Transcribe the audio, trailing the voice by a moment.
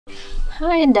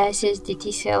Hi, this is the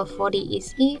TCL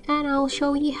 40SE and I'll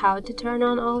show you how to turn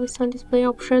on Always On Display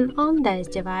option on this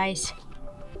device.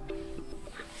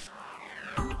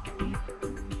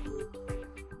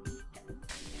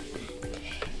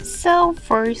 So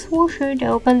first we should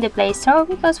open the Play Store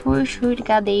because we should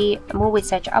get the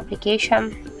Muviz Edge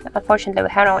application. Unfortunately we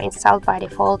have not installed by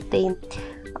default the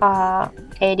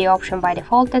AD option by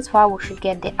default, that's why we should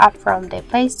get the app from the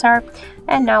Play Store,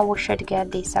 and now we should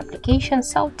get this application.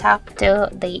 So tap to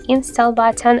the install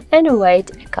button and wait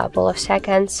a couple of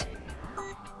seconds.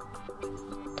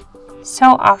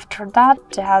 So after that,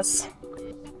 just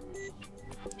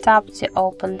tap to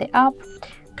open the app,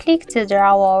 click to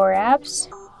draw our apps,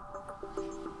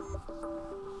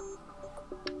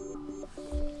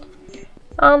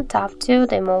 and tap to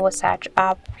the Muviz Edge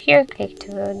app. Here click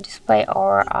to display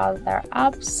our other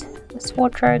apps.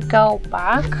 Swatcher, go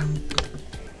back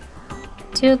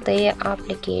to the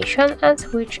application and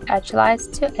switch Edge lights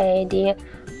to AD.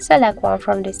 Select one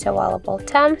from these available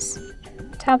tabs,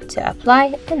 tap to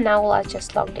apply, and now let's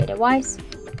just lock the device.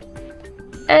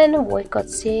 And we could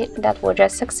see that we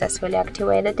just successfully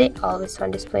activated the Always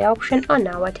On Display option on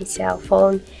our TCL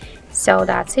phone. So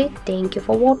that's it, thank you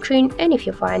for watching, and if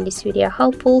you find this video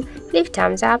helpful, leave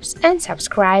thumbs up and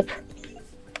subscribe.